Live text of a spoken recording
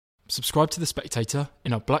Subscribe to The Spectator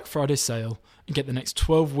in our Black Friday sale and get the next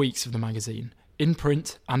 12 weeks of the magazine, in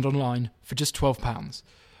print and online, for just £12.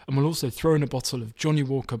 And we'll also throw in a bottle of Johnny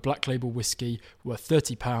Walker Black Label whiskey worth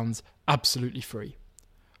 £30, absolutely free.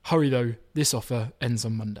 Hurry though, this offer ends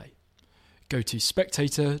on Monday. Go to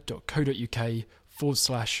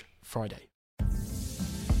spectator.co.uk/Friday.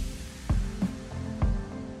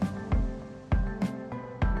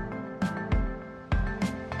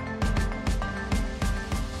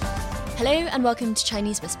 Hello and welcome to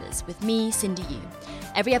Chinese Whispers with me, Cindy Yu.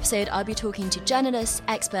 Every episode I'll be talking to journalists,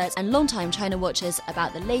 experts and long-time China watchers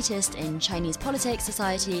about the latest in Chinese politics,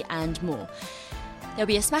 society and more. There'll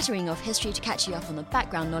be a smattering of history to catch you up on the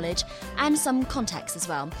background knowledge and some context as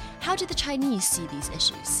well. How do the Chinese see these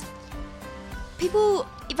issues? People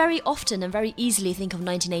very often and very easily think of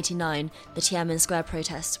 1989, the Tiananmen Square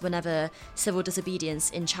protests, whenever civil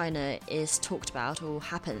disobedience in China is talked about or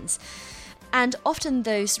happens. And often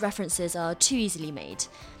those references are too easily made.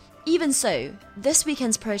 Even so, this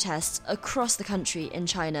weekend's protests across the country in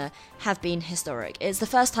China have been historic. It's the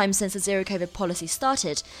first time since the zero-COVID policy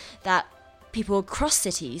started that people across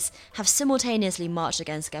cities have simultaneously marched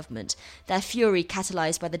against government, their fury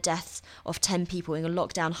catalysed by the deaths of 10 people in a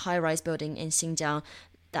lockdown high-rise building in Xinjiang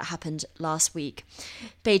that happened last week.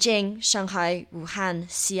 Beijing, Shanghai, Wuhan,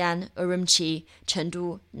 Xi'An, Urumqi,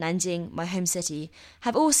 Chengdu, Nanjing, my home city,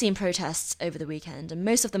 have all seen protests over the weekend, and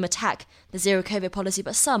most of them attack the zero-COVID policy,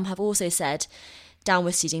 but some have also said, down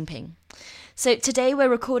with Xi Jinping. So today we're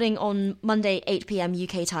recording on Monday, 8 p.m.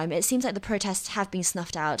 UK time. It seems like the protests have been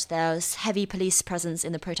snuffed out. There's heavy police presence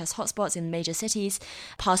in the protest hotspots in major cities.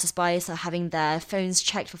 Passers-by are having their phones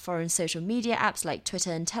checked for foreign social media apps like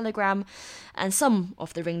Twitter and Telegram. And some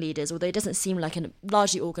of the ringleaders, although it doesn't seem like a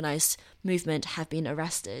largely organised movement, have been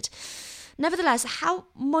arrested. Nevertheless, how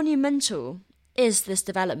monumental is this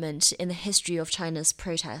development in the history of China's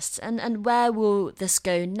protests, and where will this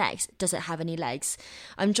go next? Does it have any legs?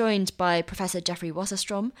 I'm joined by Professor Jeff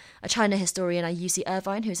Wasserstrom, a China historian at UC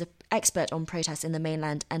Irvine who's an expert on protests in the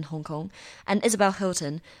mainland and Hong Kong, and Isabel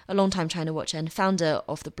Hilton, a longtime China watcher and founder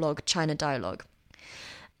of the blog China Dialogue.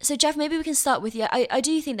 So Jeff, maybe we can start with you. I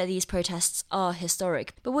do think that these protests are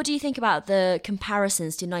historic, but what do you think about the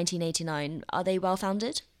comparisons to 1989? Are they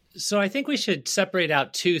well-founded? So I think we should separate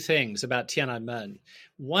out two things about Tiananmen.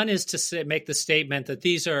 One is to make the statement that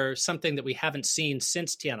these are something that we haven't seen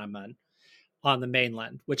since Tiananmen on the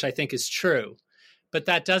mainland, which I think is true. But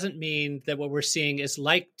that doesn't mean that what we're seeing is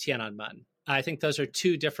like Tiananmen. I think those are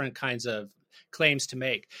two different kinds of claims to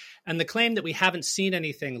make. And the claim that we haven't seen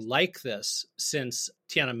anything like this since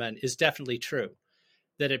Tiananmen is definitely true,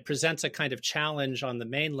 that it presents a kind of challenge on the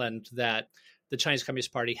mainland that the Chinese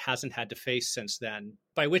Communist Party hasn't had to face since then,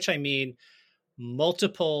 by which I mean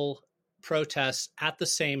multiple protests at the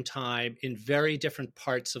same time in very different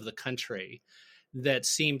parts of the country that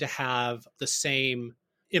seem to have the same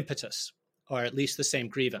impetus, or at least the same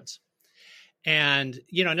grievance. And,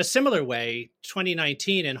 in a similar way,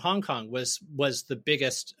 2019 in Hong Kong was the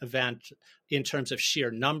biggest event in terms of sheer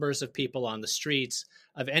numbers of people on the streets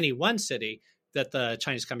of any one city that the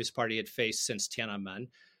Chinese Communist Party had faced since Tiananmen.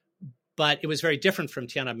 But it was very different from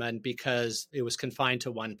Tiananmen because it was confined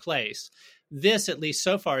to one place. This, at least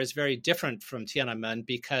so far, is very different from Tiananmen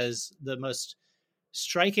because the most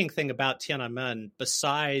striking thing about Tiananmen,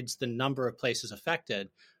 besides the number of places affected,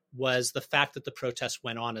 was the fact that the protests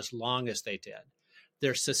went on as long as they did,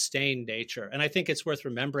 their sustained nature. And I think it's worth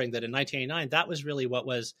remembering that in 1989, that was really what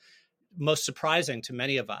was most surprising to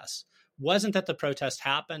many of us. Wasn't that the protest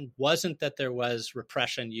happened, wasn't that there was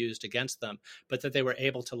repression used against them, but that they were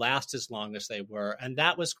able to last as long as they were. And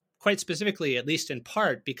that was quite specifically, at least in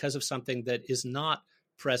part, because of something that is not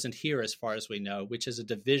present here as far as we know, which is a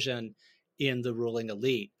division in the ruling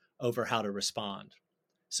elite over how to respond.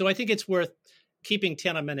 So I think it's worth keeping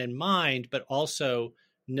Tiananmen in mind, but also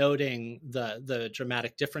noting the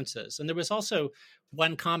dramatic differences. And there was also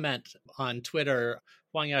one comment on Twitter.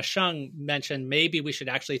 Wang Yasheng mentioned maybe we should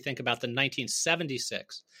actually think about the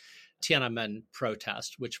 1976 Tiananmen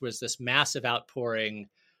protest, which was this massive outpouring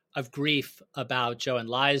of grief about Zhou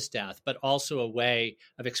Enlai's death, but also a way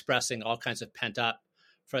of expressing all kinds of pent-up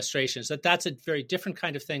frustrations. That's a very different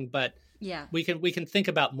kind of thing, but yeah, we can think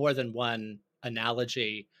about more than one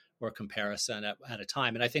analogy or comparison at a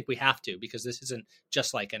time. And I think we have to, because this isn't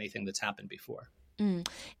just like anything that's happened before.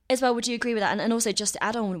 Isabel, would you agree with that? And also just to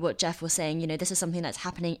add on what Jeff was saying, this is something that's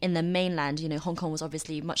happening in the mainland. Hong Kong was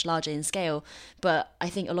obviously much larger in scale, but I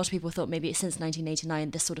think a lot of people thought maybe since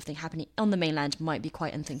 1989, this sort of thing happening on the mainland might be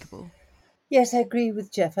quite unthinkable. Yes, I agree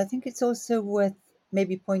with Jeff. I think it's also worth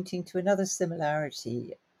maybe pointing to another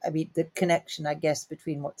similarity I mean, the connection, I guess,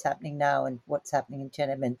 between what's happening now and what's happening in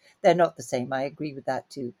Tiananmen, they're not the same. I agree with that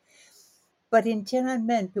too. But in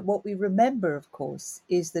Tiananmen, what we remember, of course,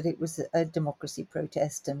 is that it was a democracy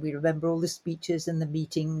protest, and we remember all the speeches and the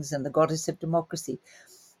meetings and the goddess of democracy.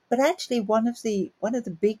 But actually, one of the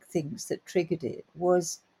big things that triggered it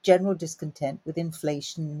was general discontent with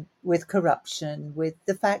inflation, with corruption, with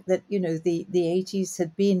the fact that the 80s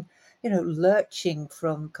had been lurching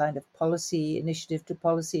from kind of policy initiative to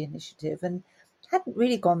policy initiative, and hadn't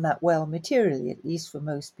really gone that well materially, at least for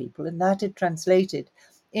most people, and that had translated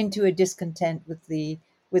into a discontent with the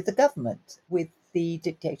government, with the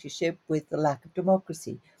dictatorship, with the lack of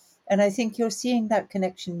democracy. And I think you're seeing that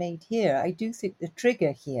connection made here. I do think the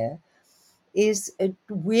trigger here is a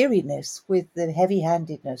weariness with the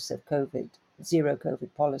heavy-handedness of zero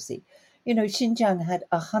COVID policy. Xinjiang had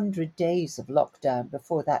 100 days of lockdown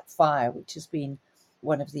before that fire, which has been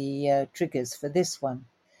one of the triggers for this one.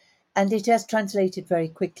 And it has translated very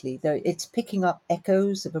quickly, though it's picking up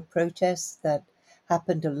echoes of a protest that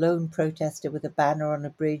happened, a lone protester with a banner on a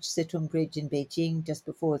bridge, Situng Bridge in Beijing, just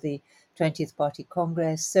before the 20th Party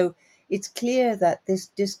Congress. So it's clear that this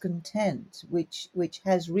discontent, which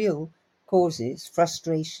has real causes,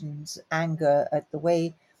 frustrations, anger at the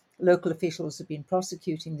way local officials have been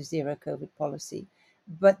prosecuting the zero COVID policy,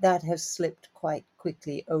 but that has slipped quite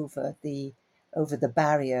quickly over the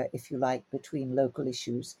barrier, if you like, between local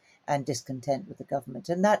issues and discontent with the government.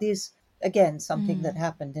 And that is, again, something that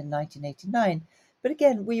happened in 1989. But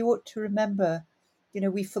again, we ought to remember,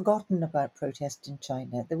 we've forgotten about protest in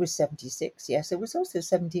China. There was 76, yes. There was also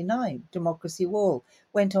 79. Democracy Wall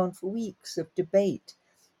went on for weeks of debate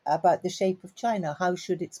about the shape of China. How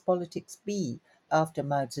should its politics be after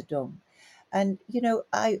Mao Zedong? And,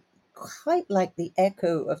 I quite like the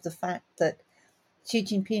echo of the fact that Xi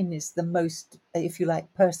Jinping is the most, if you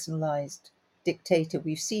like, personalized dictator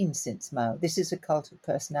we've seen since Mao. This is a cult of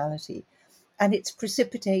personality. And it's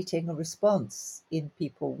precipitating a response in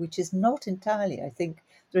people, which is not entirely, I think,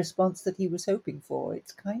 the response that he was hoping for.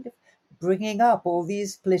 It's kind of bringing up all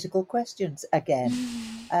these political questions again.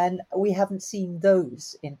 And we haven't seen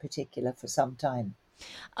those in particular for some time.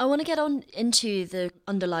 I want to get on into the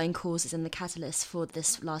underlying causes and the catalysts for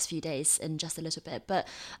this last few days in just a little bit. But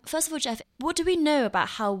first of all, Jeff, what do we know about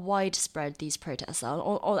how widespread these protests are?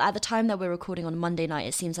 Or at the time that we're recording on Monday night,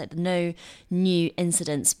 it seems like no new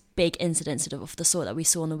incidents, big incidents of the sort that we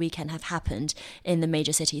saw on the weekend have happened in the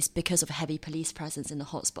major cities because of a heavy police presence in the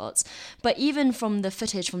hotspots. But even from the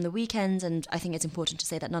footage from the weekend, and I think it's important to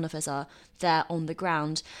say that none of us are there on the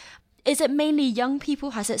ground, is it mainly young people?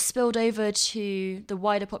 Has it spilled over to the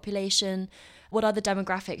wider population? What are the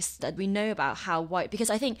demographics that we know about how wide? Because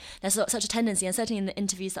I think there's such a tendency, and certainly in the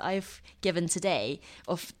interviews that I've given today,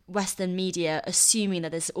 of Western media assuming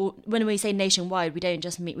that this, when we say nationwide, we don't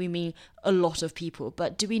just mean, we mean a lot of people.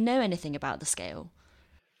 But do we know anything about the scale?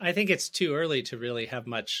 I think it's too early to really have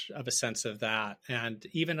much of a sense of that. And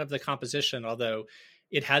even of the composition, although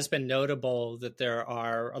it has been notable that there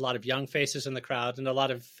are a lot of young faces in the crowd and a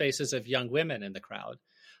lot of faces of young women in the crowd.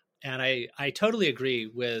 And I totally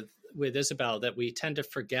agree with Isabel that we tend to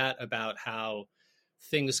forget about how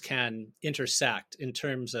things can intersect in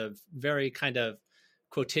terms of very kind of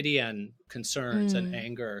quotidian concerns, and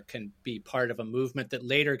anger can be part of a movement that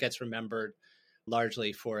later gets remembered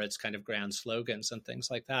largely for its kind of grand slogans and things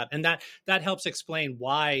like that. And that helps explain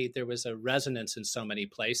why there was a resonance in so many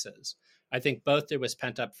places. I think both there was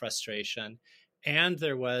pent-up frustration, and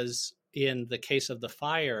there was, in the case of the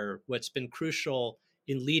fire, what's been crucial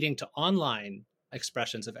in leading to online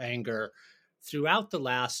expressions of anger throughout the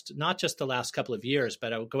last, not just the last couple of years,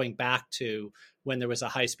 but going back to when there was a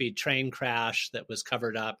high-speed train crash that was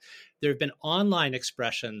covered up. There have been online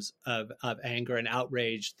expressions of anger and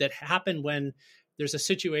outrage that happen when there's a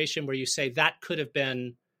situation where you say, that could have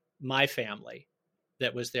been my family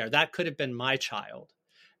that was there. That could have been my child.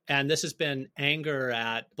 And this has been anger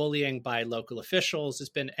at bullying by local officials. It's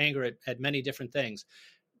been anger at many different things.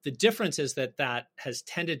 The difference is that has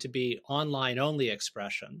tended to be online-only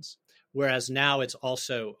expressions, whereas now it's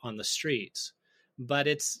also on the streets. But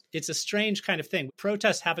it's a strange kind of thing.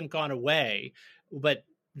 Protests haven't gone away, but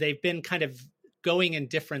they've been kind of going in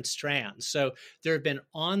different strands. So there have been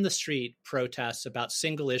on-the-street protests about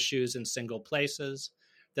single issues in single places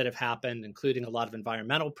that have happened, including a lot of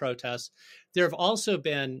environmental protests. There have also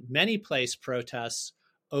been many place protests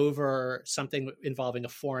over something involving a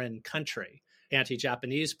foreign country,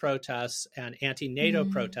 anti-Japanese protests and anti-NATO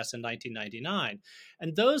protests in 1999.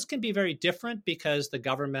 And those can be very different because the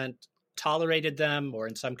government tolerated them, or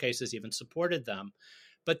in some cases even supported them.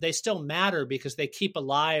 But they still matter because they keep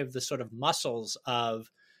alive the sort of muscles of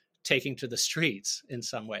taking to the streets in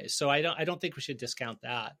some ways. So I don't think we should discount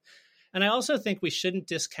that. And I also think we shouldn't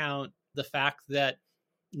discount the fact that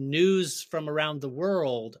news from around the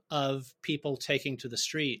world of people taking to the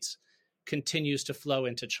streets continues to flow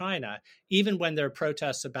into China, even when there are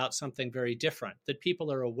protests about something very different, that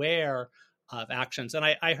people are aware of actions. And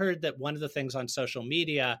I heard that one of the things on social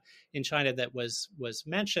media in China that was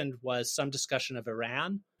mentioned was some discussion of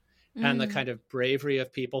Iran and the kind of bravery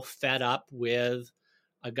of people fed up with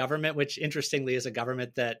a government, which interestingly is a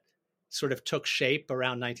government that sort of took shape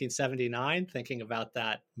around 1979, thinking about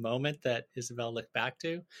that moment that Isabel looked back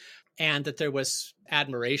to, and that there was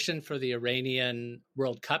admiration for the Iranian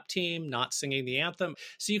World Cup team not singing the anthem.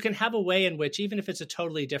 So you can have a way in which, even if it's a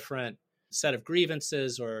totally different set of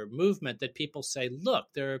grievances or movement, that people say, look,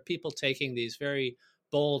 there are people taking these very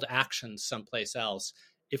bold actions someplace else.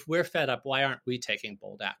 If we're fed up, why aren't we taking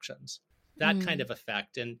bold actions? That kind of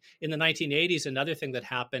effect. And in the 1980s, another thing that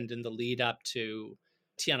happened in the lead up to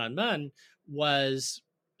Tiananmen was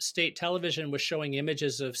state television was showing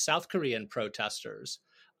images of South Korean protesters,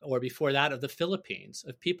 or before that of the Philippines,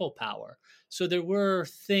 of people power. So there were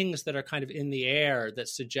things that are kind of in the air that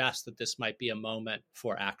suggest that this might be a moment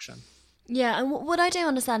for action. Yeah, and what I don't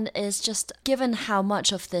understand is just given how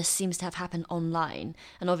much of this seems to have happened online,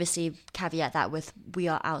 and obviously caveat that with we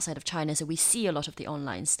are outside of China, so we see a lot of the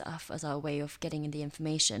online stuff as our way of getting in the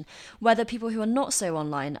information, whether people who are not so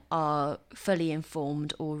online are fully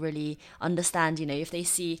informed or really understand, if they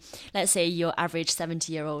see, let's say your average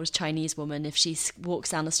 70-year-old Chinese woman, if she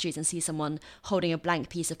walks down the streets and sees someone holding a blank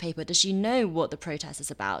piece of paper, does she know what the protest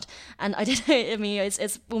is about? And I don't know,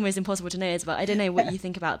 it's almost impossible to know, but I don't know what you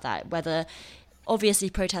think about that, whether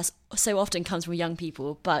obviously protest so often comes from young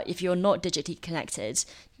people, but if you're not digitally connected,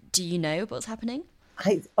 do you know what's happening?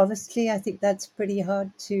 I think that's pretty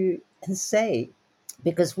hard to say,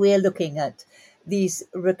 because we're looking at these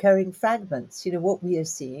recurring fragments. What we are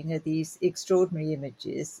seeing are these extraordinary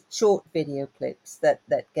images, short video clips that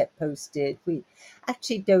get posted. We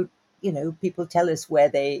actually don't, people tell us where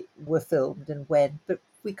they were filmed and when, but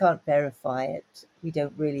we can't verify it. We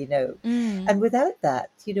don't really know. And without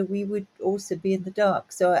that, we would also be in the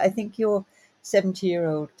dark. So I think your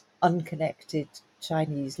 70-year-old unconnected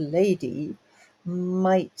Chinese lady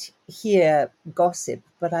might hear gossip,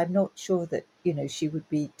 but I'm not sure that, she would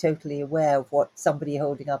be totally aware of what somebody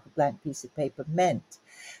holding up a blank piece of paper meant.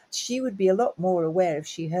 She would be a lot more aware if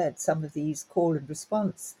she heard some of these call and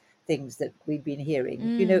response things that we've been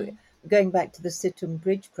hearing. Going back to the Situng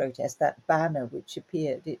Bridge protest, that banner which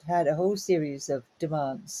appeared, it had a whole series of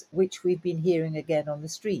demands, which we've been hearing again on the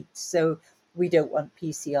streets. So we don't want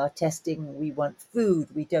PCR testing, we want food,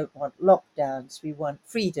 we don't want lockdowns, we want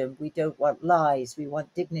freedom, we don't want lies, we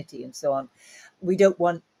want dignity, and so on. We don't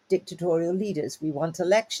want dictatorial leaders, we want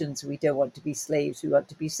elections, we don't want to be slaves, we want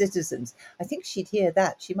to be citizens. I think she'd hear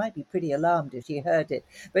that. She might be pretty alarmed if she heard it,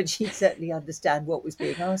 but she'd certainly understand what was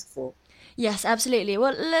being asked for. Yes, absolutely.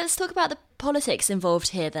 Well, let's talk about the politics involved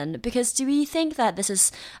here then, because do we think that this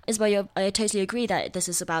is Isabel, I totally agree that this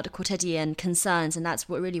is about quotidian concerns, and that's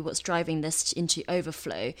what's driving this into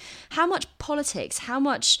overflow. How much politics, how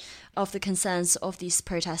much of the concerns of these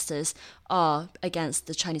protesters are against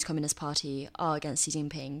the Chinese Communist Party, are against Xi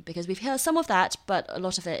Jinping? Because we've heard some of that, but a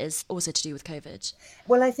lot of it is also to do with COVID.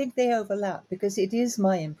 Well, I think they overlap, because it is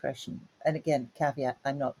my impression, and again, caveat,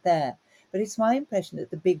 I'm not there, but it's my impression that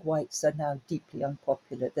the big whites are now deeply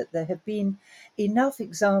unpopular, that there have been enough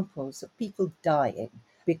examples of people dying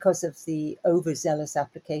because of the overzealous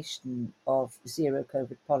application of zero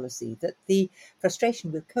COVID policy, that the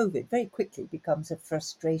frustration with COVID very quickly becomes a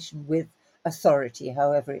frustration with authority,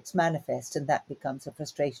 however it's manifest, and that becomes a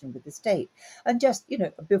frustration with the state. And just,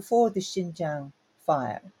 before the Xinjiang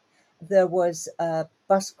fire, there was a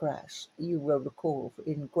bus crash, you will recall,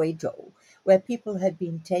 in Guizhou, where people had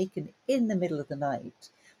been taken in the middle of the night,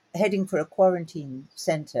 heading for a quarantine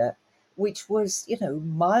centre, which was,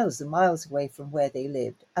 miles and miles away from where they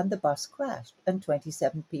lived, and the bus crashed, and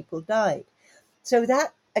 27 people died. So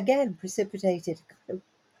that, again, precipitated kind of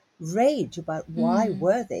rage about why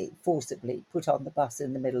were they forcibly put on the bus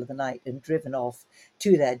in the middle of the night and driven off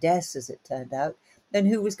to their deaths, as it turned out, and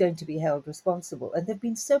who was going to be held responsible. And there have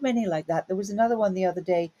been so many like that. There was another one the other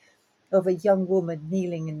day of a young woman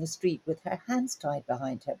kneeling in the street with her hands tied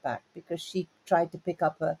behind her back because she tried to pick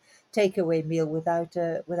up a takeaway meal without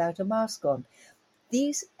a mask on.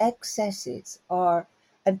 These excesses are,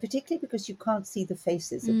 and particularly because you can't see the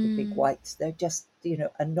faces of the big whites, they're just,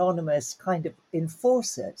 anonymous kind of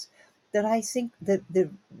enforcers, that I think that the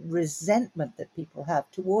resentment that people have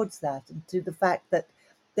towards that, and to the fact that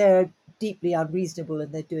they're deeply unreasonable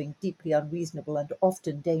and they're doing deeply unreasonable and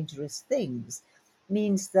often dangerous things,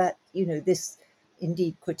 means that, this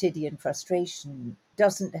indeed quotidian frustration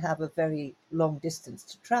doesn't have a very long distance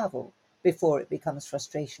to travel before it becomes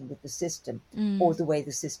frustration with the system or the way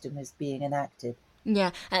the system is being enacted.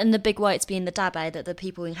 Yeah, and the big whites being the dabai, that the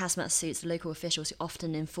people in hazmat suits, the local officials who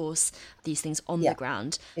often enforce these things on the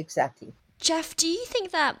ground. Exactly. Jeff, do you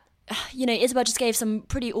think that, Isabel just gave some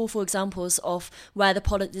pretty awful examples of where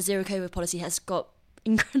the zero COVID policy has got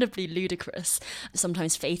incredibly ludicrous,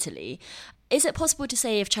 sometimes fatally. Is it possible to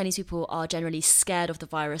say if Chinese people are generally scared of the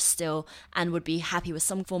virus still and would be happy with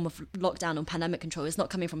some form of lockdown or pandemic control? It's not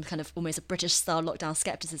coming from kind of almost a British-style lockdown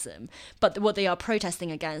skepticism, but what they are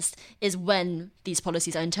protesting against is when these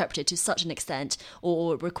policies are interpreted to such an extent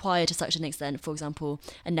or required to such an extent, for example,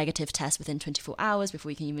 a negative test within 24 hours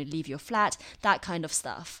before you can even leave your flat, that kind of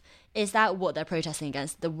stuff. Is that what they're protesting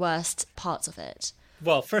against, the worst parts of it?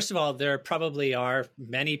 Well, first of all, there probably are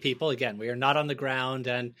many people. Again, we are not on the ground.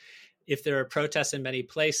 And if there are protests in many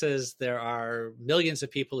places, there are millions of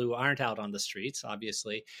people who aren't out on the streets,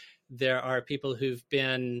 obviously. There are people who've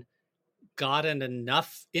gotten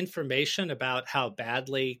enough information about how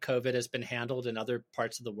badly COVID has been handled in other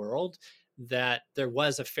parts of the world that there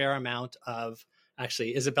was a fair amount of,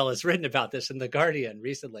 actually, Isabel has written about this in The Guardian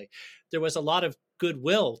recently. There was a lot of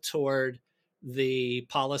goodwill toward the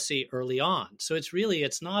policy early on. So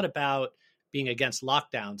it's not about being against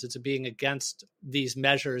lockdowns. It's being against these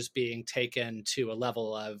measures being taken to a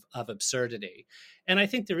level of absurdity. And I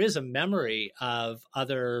think there is a memory of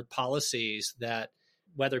other policies that,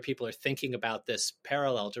 whether people are thinking about this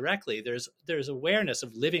parallel directly, there's awareness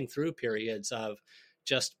of living through periods of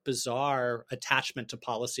just bizarre attachment to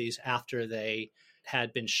policies after they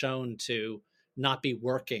had been shown to not be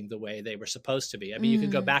working the way they were supposed to be. I mean, you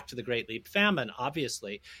could go back to the Great Leap Famine,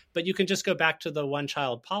 obviously, but you can just go back to the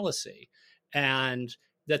one-child policy, and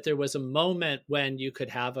that there was a moment when you could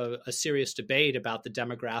have a serious debate about the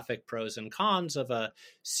demographic pros and cons of a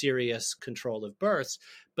serious control of births.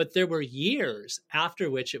 But there were years after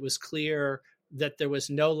which it was clear that there was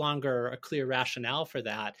no longer a clear rationale for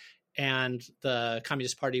that, and the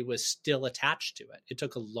Communist Party was still attached to it. It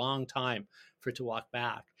took a long time for it to walk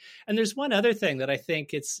back. And there's one other thing that I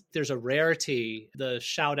think there's a rarity. The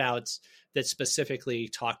shout outs that specifically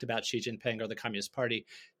talked about Xi Jinping or the Communist Party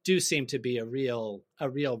do seem to be a real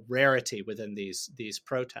rarity within these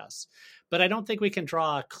protests. But I don't think we can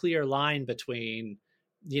draw a clear line between,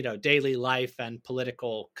 daily life and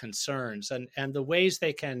political concerns. And the ways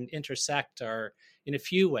they can intersect are in a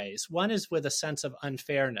few ways. One is with a sense of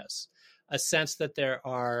unfairness, a sense that there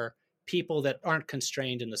are people that aren't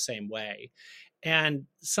constrained in the same way. And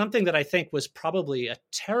something that I think was probably a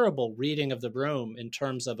terrible reading of the room in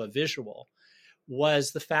terms of a visual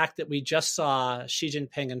was the fact that we just saw Xi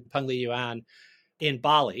Jinping and Peng Liyuan in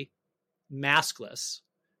Bali, maskless,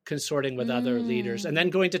 consorting with other leaders, and then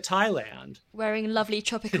going to Thailand. Wearing lovely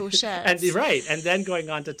tropical shirts. and then going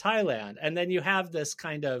on to Thailand. And then you have this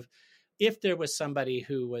kind of, if there was somebody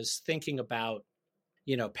who was thinking about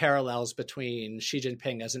parallels between Xi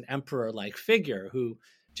Jinping as an emperor-like figure who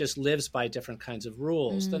just lives by different kinds of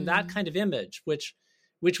rules, then that kind of image, which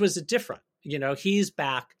was different. He's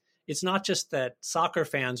back. It's not just that soccer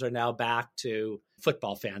fans are now back to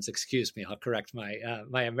football fans, excuse me, I'll correct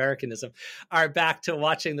my Americanism, are back to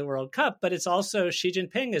watching the World Cup, but it's also Xi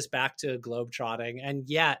Jinping is back to globetrotting, and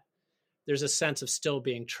yet there's a sense of still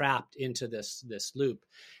being trapped into this loop.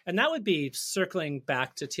 And that would be circling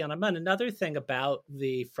back to Tiananmen. Another thing about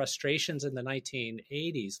the frustrations in the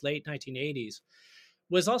 1980s, late 1980s,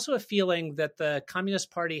 was also a feeling that the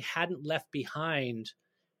Communist Party hadn't left behind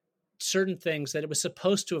certain things that it was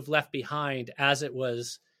supposed to have left behind as it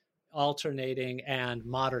was alternating and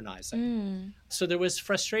modernizing. So there was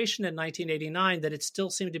frustration in 1989 that it still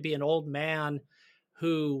seemed to be an old man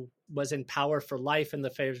who was in power for life in the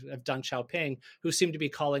favor of Deng Xiaoping, who seemed to be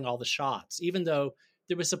calling all the shots, even though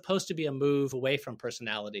there was supposed to be a move away from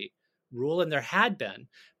personality rule, and there had been.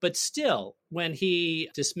 But still, when he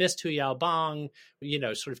dismissed Hu Yaobang,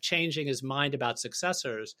 sort of changing his mind about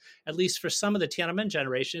successors, at least for some of the Tiananmen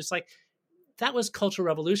generation, it's like, that was Cultural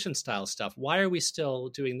Revolution style stuff. Why are we still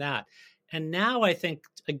doing that? And now I think,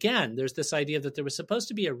 again, there's this idea that there was supposed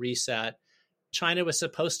to be a reset. China was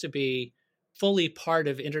supposed to be fully part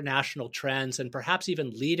of international trends and perhaps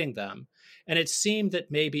even leading them. And it seemed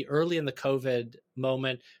that maybe early in the COVID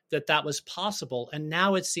moment that was possible. And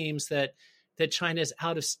now it seems that China is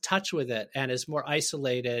out of touch with it and is more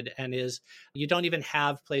isolated and you don't even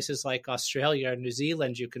have places like Australia or New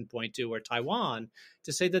Zealand you can point to, or Taiwan,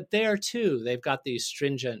 to say that there too, they've got these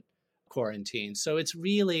stringent quarantines. So it's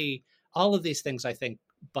really, all of these things I think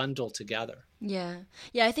bundle together. Yeah.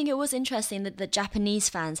 I think it was interesting that the Japanese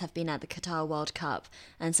fans have been at the Qatar World Cup,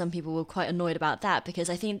 and some people were quite annoyed about that, because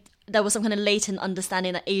I think there was some kind of latent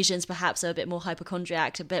understanding that Asians perhaps are a bit more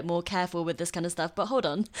hypochondriac, a bit more careful with this kind of stuff. But hold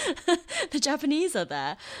on, the Japanese are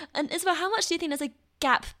there. And Isabel, how much do you think there's a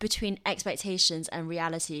gap between expectations and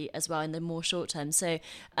reality as well in the more short term? So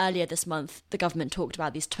earlier this month, the government talked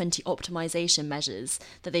about these 20 optimization measures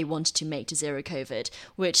that they wanted to make to zero COVID,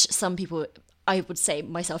 which some people, I would say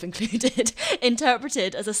myself included,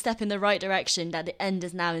 interpreted as a step in the right direction, that the end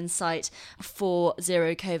is now in sight for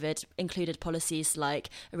zero COVID. Included policies like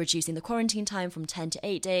reducing the quarantine time from 10 to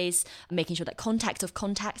 8 days, making sure that contacts of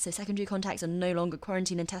contacts, so secondary contacts, are no longer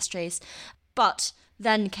quarantined and test traced. But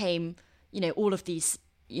then came, all of these,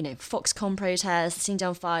 Foxconn protests,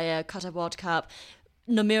 Xinjiang fire, Qatar World Cup.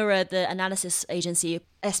 Nomura, the analysis agency,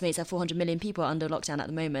 estimates that 400 million people are under lockdown at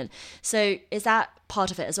the moment. So is that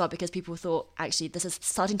part of it as well? Because people thought, actually, this is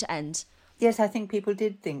starting to end. Yes, I think people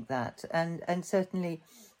did think that. And certainly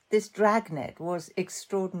this dragnet was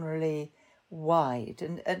extraordinarily wide.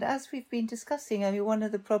 And as we've been discussing, I mean, one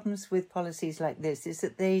of the problems with policies like this is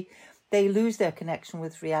that they lose their connection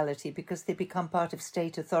with reality, because they become part of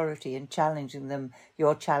state authority, and challenging them,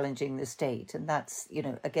 you're challenging the state. And that's,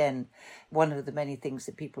 again, one of the many things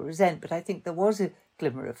that people resent. But I think there was a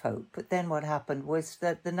glimmer of hope. But then what happened was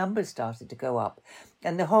that the numbers started to go up.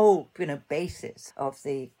 And the whole, basis of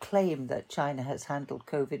the claim that China has handled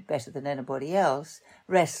COVID better than anybody else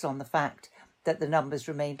rests on the fact that the numbers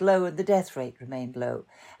remained low and the death rate remained low.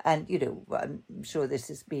 And, I'm sure this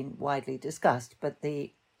has been widely discussed, but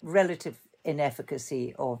the relative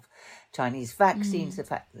inefficacy of Chinese vaccines, the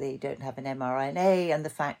fact that they don't have an mRNA, and the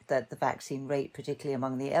fact that the vaccine rate, particularly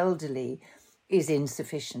among the elderly, is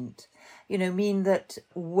insufficient, mean that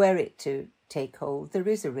were it to take hold, there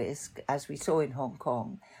is a risk, as we saw in Hong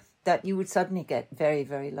Kong, that you would suddenly get very,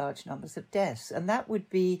 very large numbers of deaths. And that would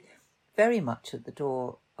be very much at the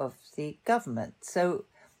door of the government. So,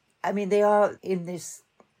 I mean, they are in this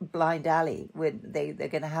blind alley when they're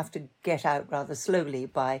going to have to get out rather slowly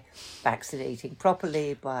by vaccinating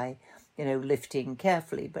properly, by lifting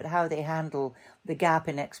carefully. But how they handle the gap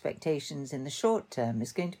in expectations in the short term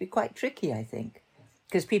is going to be quite tricky, I think,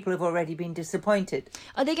 because people have already been disappointed.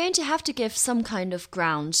 Are they going to have to give some kind of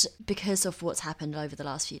ground because of what's happened over the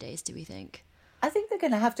last few days, do we think? I think they're going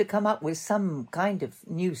to have to come up with some kind of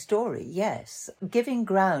new story, yes. Giving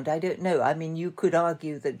ground, I don't know. I mean, you could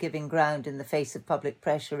argue that giving ground in the face of public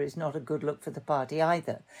pressure is not a good look for the party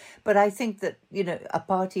either. But I think that, a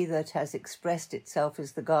party that has expressed itself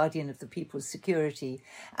as the guardian of the people's security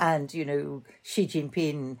and, Xi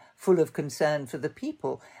Jinping full of concern for the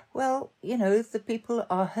people, well, the people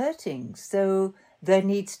are hurting. So there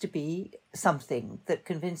needs to be something that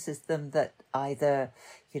convinces them that either,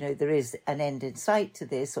 there is an end in sight to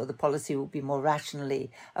this, or the policy will be more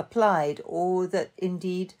rationally applied, or that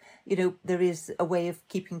indeed, there is a way of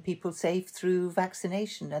keeping people safe through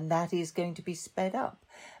vaccination, and that is going to be sped up.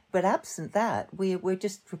 But absent that, we're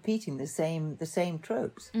just repeating the same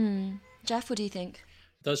tropes. Jeff, what do you think?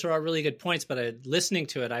 Those are all really good points, but listening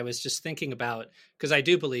to it, I was just thinking about, because I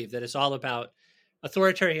do believe that it's all about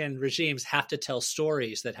authoritarian regimes have to tell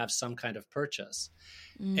stories that have some kind of purchase.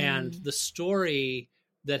 And the story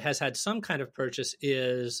that has had some kind of purchase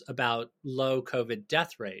is about low COVID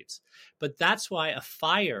death rates. But that's why a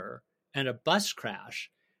fire and a bus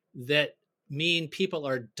crash that mean people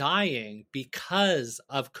are dying because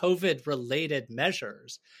of COVID-related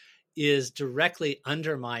measures is directly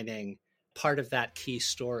undermining part of that key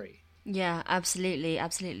story. Yeah,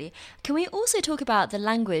 absolutely. Can we also talk about the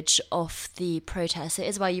language of the protest? It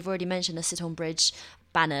is why you've already mentioned the Sit on Bridge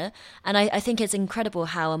banner, and I think it's incredible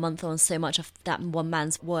how a month on so much of that one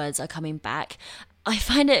man's words are coming back. I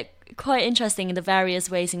find it quite interesting in the various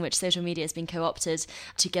ways in which social media has been co-opted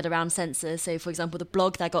to get around censors. So, for example, the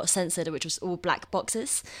blog that got censored, which was all black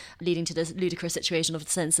boxes, leading to this ludicrous situation of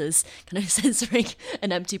the censors kind of censoring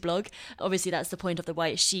an empty blog. Obviously, that's the point of the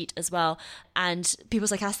white sheet as well. And people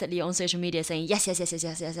sarcastically on social media saying, yes,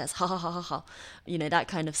 ha, ha, ha, ha, ha. That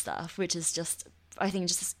kind of stuff, which is just, I think,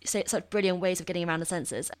 just such brilliant ways of getting around the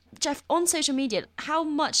censors. Jeff, on social media, how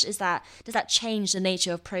much does that change the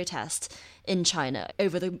nature of protest in China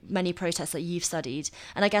over the many protests that you've studied?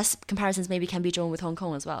 And I guess comparisons maybe can be drawn with Hong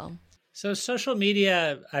Kong as well. So social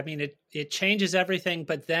media, I mean, it changes everything,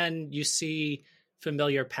 but then you see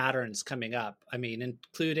familiar patterns coming up. I mean,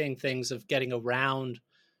 including things of getting around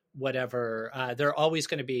whatever. There are always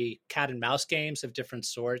going to be cat and mouse games of different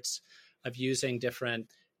sorts, of using different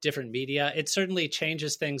media. It certainly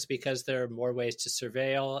changes things because there are more ways to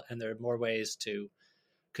surveil and there are more ways to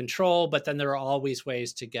control, but then there are always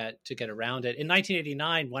ways to get around it. In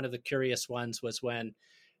 1989, one of the curious ones was when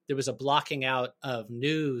there was a blocking out of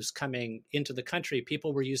news coming into the country.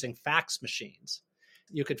 People were using fax machines.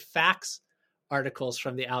 You could fax articles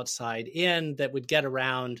from the outside in that would get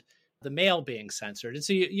around the mail being censored. And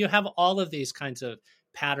so you have all of these kinds of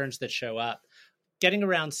patterns that show up. Getting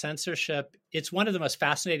around censorship, it's one of the most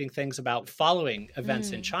fascinating things about following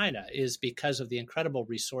events in China is because of the incredible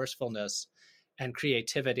resourcefulness and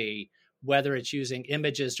creativity, whether it's using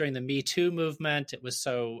images during the Me Too movement. It was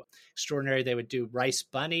so extraordinary. They would do rice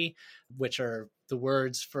bunny, which are the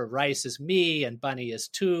words for rice is me and bunny is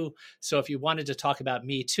too. So if you wanted to talk about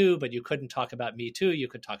Me Too, but you couldn't talk about Me Too, you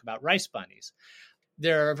could talk about rice bunnies.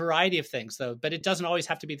 There are a variety of things, though, but it doesn't always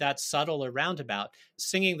have to be that subtle or roundabout.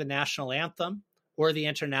 Singing the national anthem or the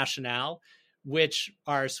Internationale, which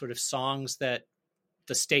are sort of songs that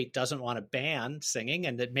the state doesn't want to ban singing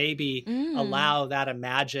and that maybe allow that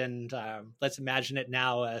imagined, let's imagine it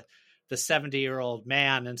now, the 70-year-old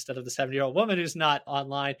man instead of the 70-year-old woman who's not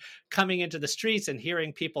online coming into the streets and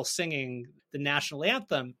hearing people singing the national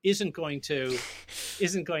anthem isn't going to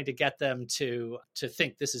get them to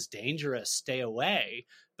think this is dangerous, stay away,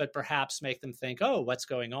 but perhaps make them think, oh, what's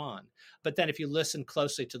going on? But then if you listen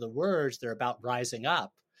closely to the words, they're about rising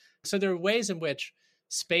up. So there are ways in which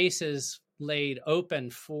space is laid open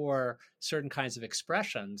for certain kinds of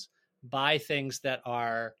expressions by things that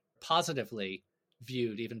are positively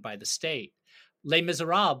viewed even by the state. Les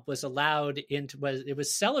Miserables was allowed it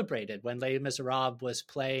was celebrated when Les Miserables was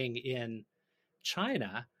playing in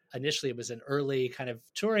China. Initially, it was an early kind of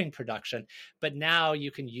touring production, but now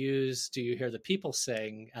you can use Do You Hear the People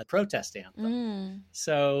Sing, a protest anthem.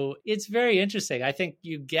 So it's very interesting. I think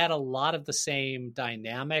you get a lot of the same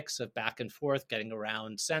dynamics of back and forth, getting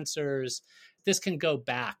around censors. This can go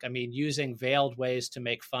back. I mean, using veiled ways to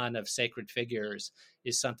make fun of sacred figures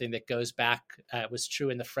is something that goes back. It was true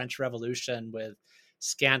in the French Revolution with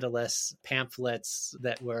scandalous pamphlets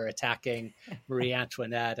that were attacking Marie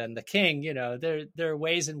Antoinette and the king. You know, there are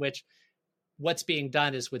ways in which what's being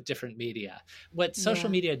done is with different media. What social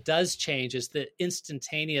media does change is the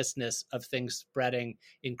instantaneousness of things spreading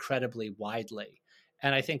incredibly widely.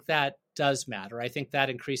 And I think that does matter. I think that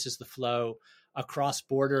increases the flow across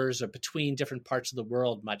borders or between different parts of the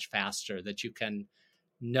world much faster, that you can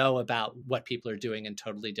know about what people are doing in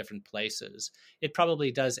totally different places. It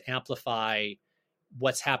probably does amplify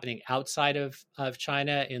what's happening outside of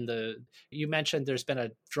China. You mentioned there's been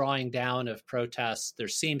a drawing down of protests. There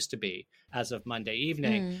seems to be as of Monday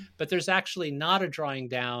evening, but there's actually not a drawing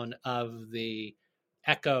down of the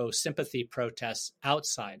echo sympathy protests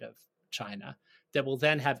outside of China that will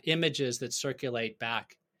then have images that circulate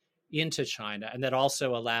back into China and that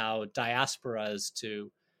also allow diasporas to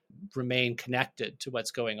remain connected to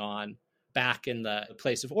what's going on back in the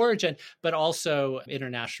place of origin, but also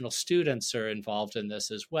international students are involved in this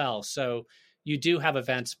as well. So you do have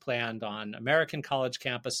events planned on American college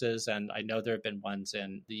campuses, and I know there have been ones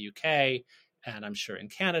in the UK, and I'm sure in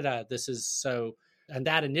Canada. And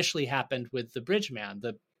that initially happened with the Bridge Man.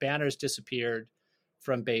 The banners disappeared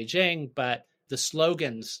from Beijing, but the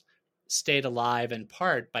slogans stayed alive in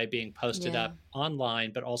part by being posted up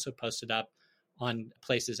online, but also posted up on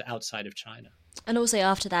places outside of China. And also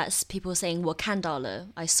after that, people saying, "我看到了,"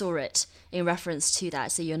 I saw it, in reference to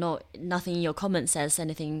that. So nothing in your comment says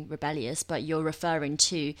anything rebellious, but you're referring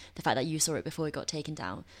to the fact that you saw it before it got taken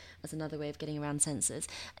down as another way of getting around censors.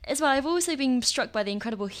 As well, I've also been struck by the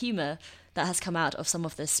incredible humour that has come out of some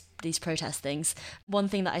of these protest things. One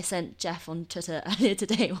thing that I sent Jeff on Twitter earlier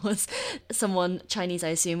today was someone, Chinese I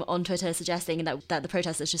assume, on Twitter suggesting that the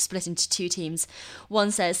protesters just split into two teams.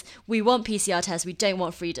 One says, "We want PCR tests, we don't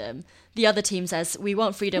want freedom." The other team says, "We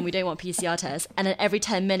want freedom, we don't want PCR tests." And then every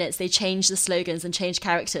 10 minutes they change the slogans and change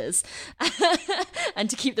characters and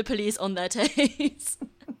to keep the police on their toes.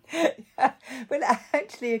 Well,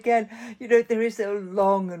 actually, again, there is a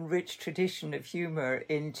long and rich tradition of humour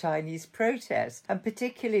in Chinese protest, and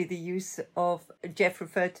particularly the use of, Jeff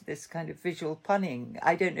referred to this kind of visual punning.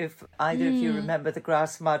 I don't know if either of you remember the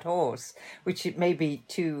grass mud horse, which it may be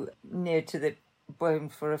too near to the bone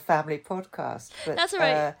for a family podcast. But, that's all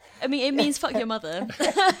right. I mean, it means fuck your mother.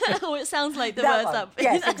 Or it sounds like the that words one. up.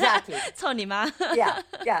 Yes, exactly. 操你妈. Yeah.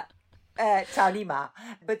 草泥马.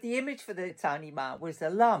 But the image for the 草泥马 was a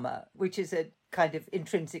llama, which is a kind of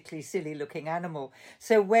intrinsically silly looking animal.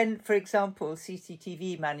 So when, for example,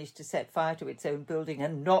 CCTV managed to set fire to its own building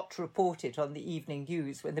and not report it on the evening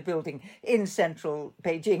news when the building in central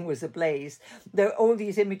Beijing was ablaze, all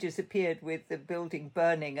these images appeared with the building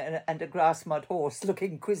burning and a grass mud horse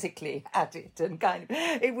looking quizzically at it, and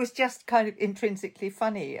it was just kind of intrinsically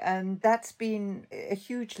funny. And that's been a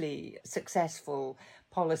hugely successful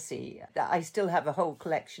policy. I still have a whole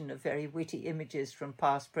collection of very witty images from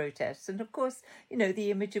past protests. And of course,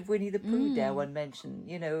 the image of Winnie the Pooh, dare one mention,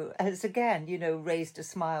 has again, raised a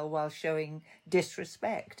smile while showing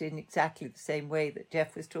disrespect in exactly the same way that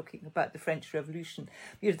Jeff was talking about the French Revolution.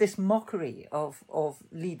 This mockery of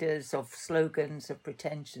leaders, of slogans, of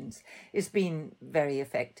pretensions has been very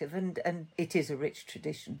effective, and it is a rich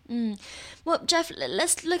tradition. Well, Jeff,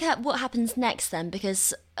 let's look at what happens next then,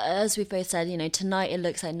 because as we've both said, tonight it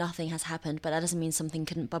looks like nothing has happened, but that doesn't mean something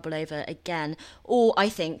couldn't bubble over again. Or I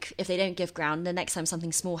think if they don't give ground, the next time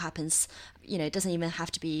something small happens, it doesn't even have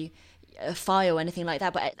to be a fire or anything like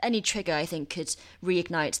that, but any trigger I think could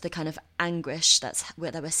reignite the kind of anguish that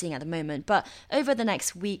we're seeing at the moment. But over the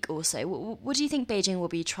next week or so, what do you think Beijing will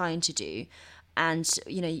be trying to do? And,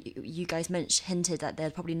 you guys hinted that they're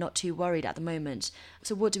probably not too worried at the moment.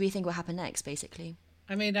 So what do we think will happen next, basically?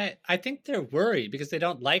 I mean, I think they're worried because they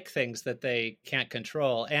don't like things that they can't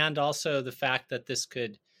control, and also the fact that this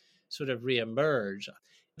could sort of reemerge.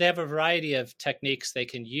 They have a variety of techniques they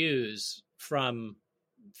can use, from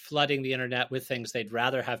flooding the internet with things they'd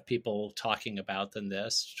rather have people talking about than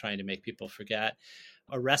this, trying to make people forget,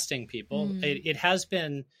 arresting people. It has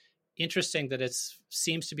been interesting that it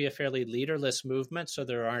seems to be a fairly leaderless movement, so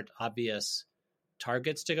there aren't obvious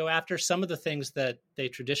targets to go after. Some of the things that they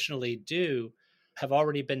traditionally do have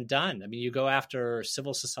already been done. I mean, you go after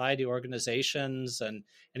civil society organizations and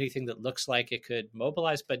anything that looks like it could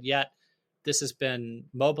mobilize, but yet this has been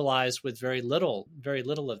mobilized with very little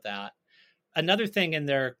of that. Another thing in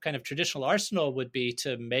their kind of traditional arsenal would be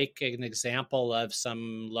to make an example of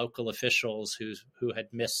some local officials who had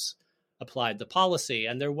misapplied the policy.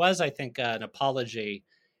 And there was, I think, an apology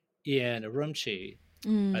in Urumqi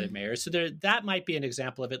by the mayor. So that might be an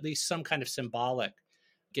example of at least some kind of symbolic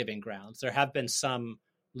giving grounds. There have been some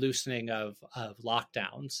loosening of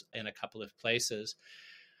lockdowns in a couple of places.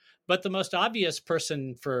 But the most obvious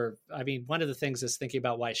person one of the things is thinking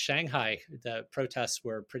about why Shanghai, the protests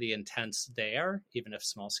were pretty intense there, even if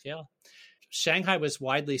small scale. Shanghai was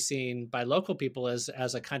widely seen by local people as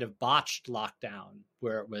a kind of botched lockdown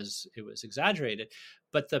where it was exaggerated.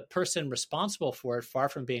 But the person responsible for it, far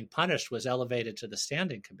from being punished, was elevated to the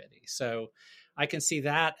standing committee. So I can see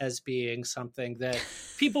that as being something that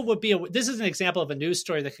people would be. This is an example of a news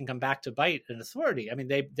story that can come back to bite an authority. I mean,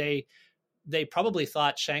 they probably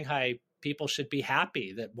thought Shanghai people should be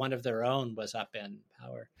happy that one of their own was up in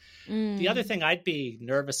power. The other thing I'd be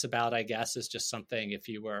nervous about, I guess, is just something, if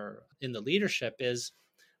you were in the leadership, is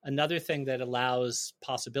another thing that allows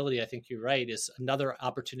possibility, I think you're right, is another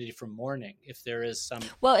opportunity for mourning. If there is some...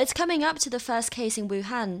 Well, it's coming up to the first case in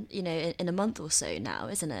Wuhan, in a month or so now,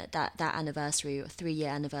 isn't it? That anniversary, or 3-year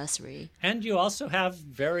anniversary. And you also have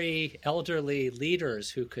very elderly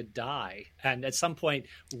leaders who could die, and at some point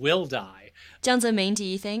will die. Jiang Zemin, do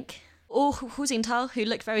you think? Or Hu Jintao, who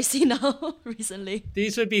looked very senile recently.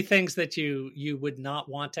 These would be things that you would not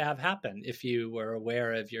want to have happen if you were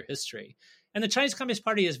aware of your history. And the Chinese Communist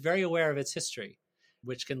Party is very aware of its history,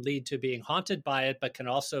 which can lead to being haunted by it, but can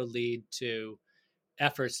also lead to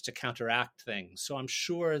efforts to counteract things. So I'm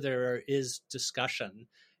sure there is discussion.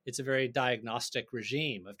 It's a very diagnostic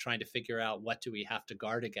regime of trying to figure out what do we have to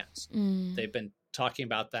guard against. They've been talking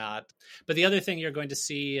about that. But the other thing you're going to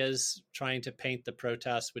see is trying to paint the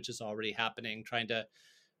protests, which is already happening, trying to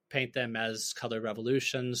paint them as color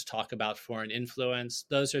revolutions, talk about foreign influence.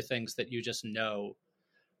 Those are things that you just know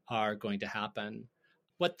are going to happen.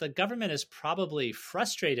 What the government is probably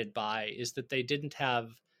frustrated by is that they didn't have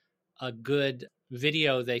a good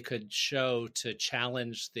video they could show to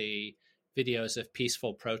challenge the videos of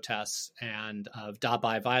peaceful protests and of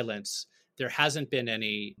Dabai violence. There hasn't been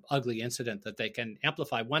any ugly incident that they can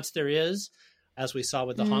amplify. Once there is, as we saw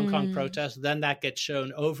with the Hong Kong protests, then that gets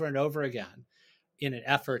shown over and over again in an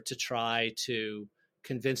effort to try to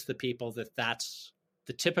convince the people that that's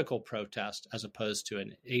the typical protest as opposed to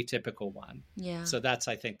an atypical one. Yeah. So that's,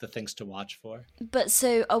 I think, the things to watch for. But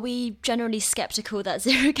so are we generally skeptical that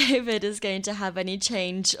zero COVID is going to have any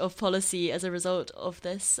change of policy as a result of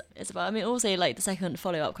this, Isabel? I mean, also, like, the second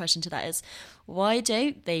follow-up question to that is, why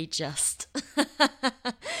don't they just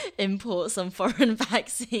import some foreign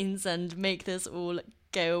vaccines and make this all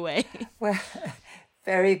go away? Well,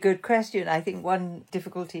 Very good question. I think one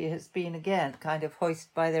difficulty has been, again, kind of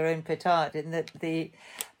hoisted by their own petard, in that the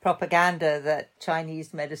propaganda that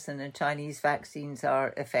Chinese medicine and Chinese vaccines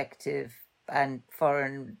are effective and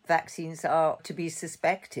foreign vaccines are to be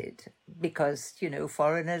suspected because,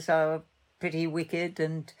 foreigners are pretty wicked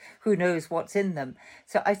and who knows what's in them.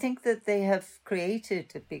 So I think that they have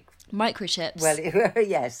created a big... Microchips. Well,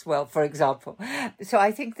 yes, for example. So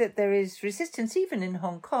I think that there is resistance, even in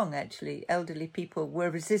Hong Kong, actually. Elderly people were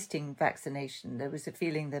resisting vaccination. There was a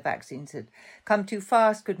feeling the vaccines had come too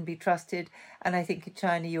fast, couldn't be trusted. And I think in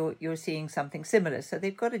China you're seeing something similar. So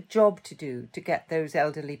they've got a job to do to get those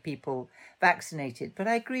elderly people vaccinated. But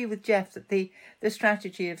I agree with Jeff that the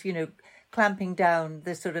strategy of, clamping down,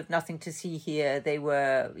 there's sort of nothing to see here. They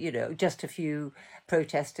were, just a few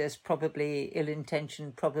protesters, probably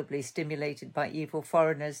ill-intentioned, probably stimulated by evil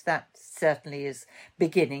foreigners. That certainly is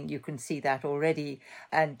beginning. You can see that already.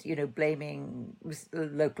 And, blaming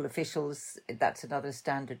local officials, that's another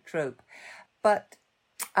standard trope. But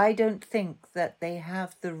I don't think that they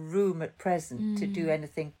have the room at present to do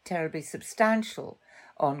anything terribly substantial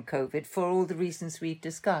on COVID for all the reasons we've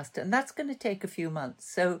discussed. And that's going to take a few months.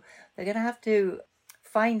 So they're going to have to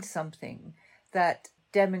find something that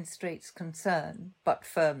demonstrates concern but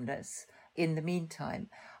firmness in the meantime.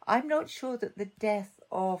 I'm not sure that the death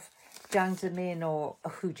of Jiang Zemin or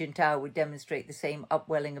Hu Jintao would demonstrate the same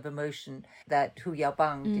upwelling of emotion that Hu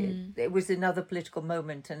Yaobang did. It was another political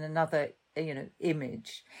moment and another,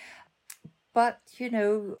 image. But,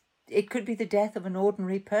 it could be the death of an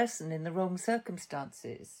ordinary person in the wrong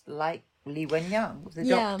circumstances, like Li Wenyang, the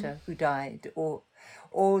doctor who died, or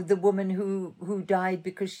the woman who died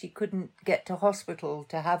because she couldn't get to hospital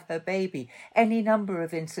to have her baby. Any number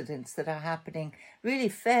of incidents that are happening really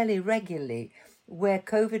fairly regularly, where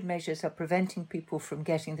COVID measures are preventing people from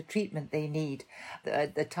getting the treatment they need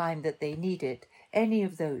at the time that they need it. Any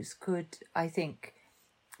of those could, I think,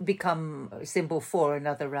 become a symbol for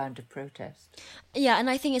another round of protest. Yeah, and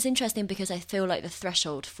I think it's interesting because I feel like the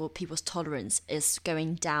threshold for people's tolerance is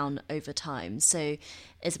going down over time. So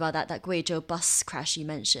Isabel, that Guizhou bus crash you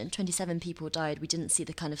mentioned, 27 people died. We didn't see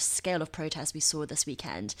the kind of scale of protest we saw this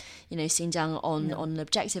weekend. Xinjiang on an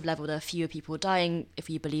objective level, there are fewer people dying, if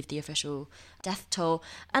you believe the official death toll.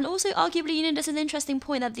 And also, arguably, there's an interesting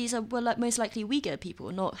point that these were most likely Uyghur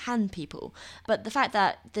people, not Han people. But the fact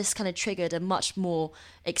that this kind of triggered a much more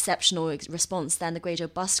exceptional response than the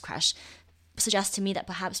Guizhou bus crash suggests to me that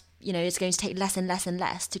perhaps, it's going to take less and less and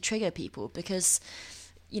less to trigger people because,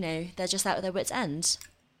 they're just out of their wits' end.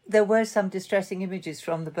 There were some distressing images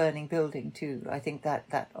from the burning building too. I think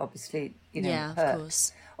that obviously, yeah, hurt. Of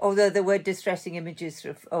course. Although there were distressing images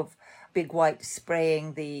of Big White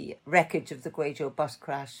spraying the wreckage of the Guizhou bus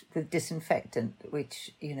crash with disinfectant,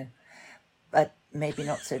 which, but maybe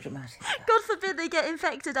not so dramatic. God forbid they get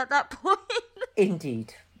infected at that point.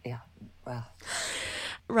 Indeed. Yeah. Well.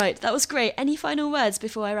 Right. That was great. Any final words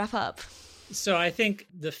before I wrap up? So I think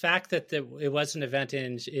the fact that it was an event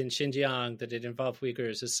in Xinjiang, that it involved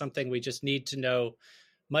Uyghurs, is something we just need to know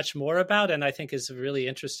much more about, and I think is a really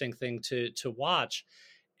interesting thing to watch.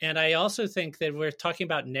 And I also think that we're talking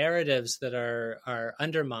about narratives that are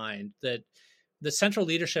undermined, that the central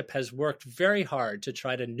leadership has worked very hard to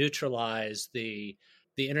try to neutralize the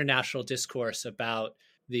international discourse about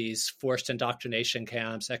these forced indoctrination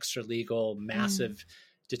camps, extra-legal, massive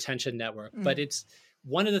detention network. But it's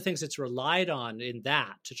one of the things that's relied on in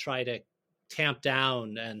that to try to tamp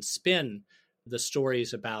down and spin the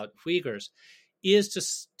stories about Uyghurs is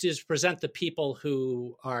to present the people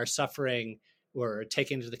who are suffering or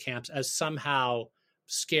taken to the camps as somehow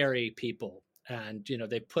scary people. And,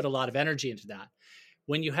 they put a lot of energy into that.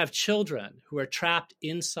 When you have children who are trapped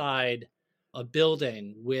inside a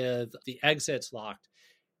building with the exits locked,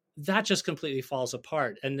 that just completely falls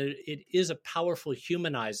apart. And it is a powerful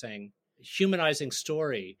humanizing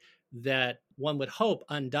story that one would hope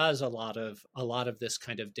undoes a lot of this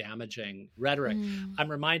kind of damaging rhetoric.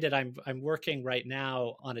 I'm reminded I'm working right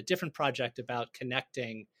now on a different project about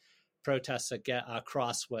connecting protests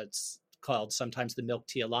across what's called sometimes the Milk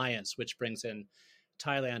Tea Alliance, which brings in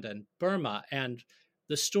Thailand and Burma. And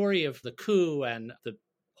the story of the coup and the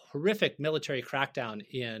horrific military crackdown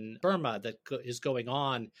in Burma that is going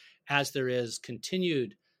on as there is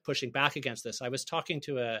continued pushing back against this. I was talking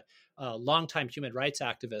to a longtime human rights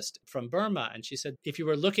activist from Burma, and she said, if you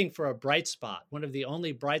were looking for a bright spot, one of the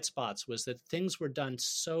only bright spots was that things were done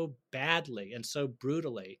so badly and so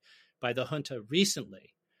brutally by the junta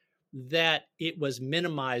recently that it was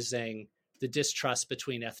minimizing the distrust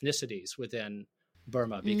between ethnicities within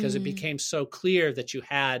Burma, because it became so clear that you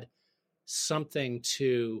had something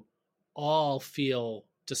to all feel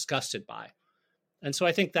disgusted by. And so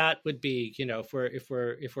I think that would be, if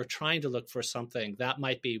we're trying to look for something, that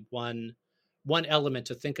might be one element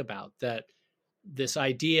to think about, that this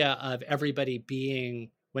idea of everybody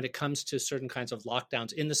being, when it comes to certain kinds of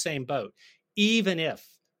lockdowns, in the same boat, even if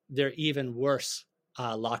they're even worse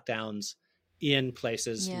lockdowns in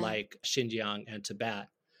places like Xinjiang and Tibet.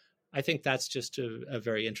 I think that's just a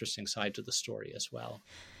very interesting side to the story as well.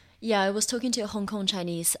 Yeah, I was talking to a Hong Kong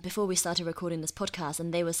Chinese before we started recording this podcast,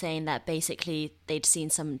 and they were saying that basically they'd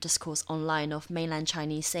seen some discourse online of mainland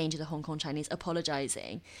Chinese saying to the Hong Kong Chinese,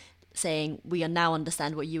 apologizing, saying, we now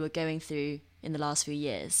understand what you were going through in the last few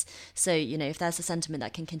years. So, if there's a sentiment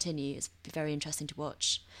that can continue, it's very interesting to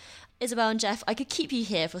watch. Isabel and Jeff, I could keep you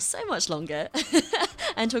here for so much longer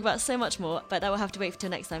and talk about so much more, but that will have to wait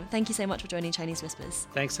till next time. Thank you so much for joining Chinese Whispers.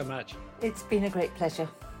 Thanks so much. It's been a great pleasure.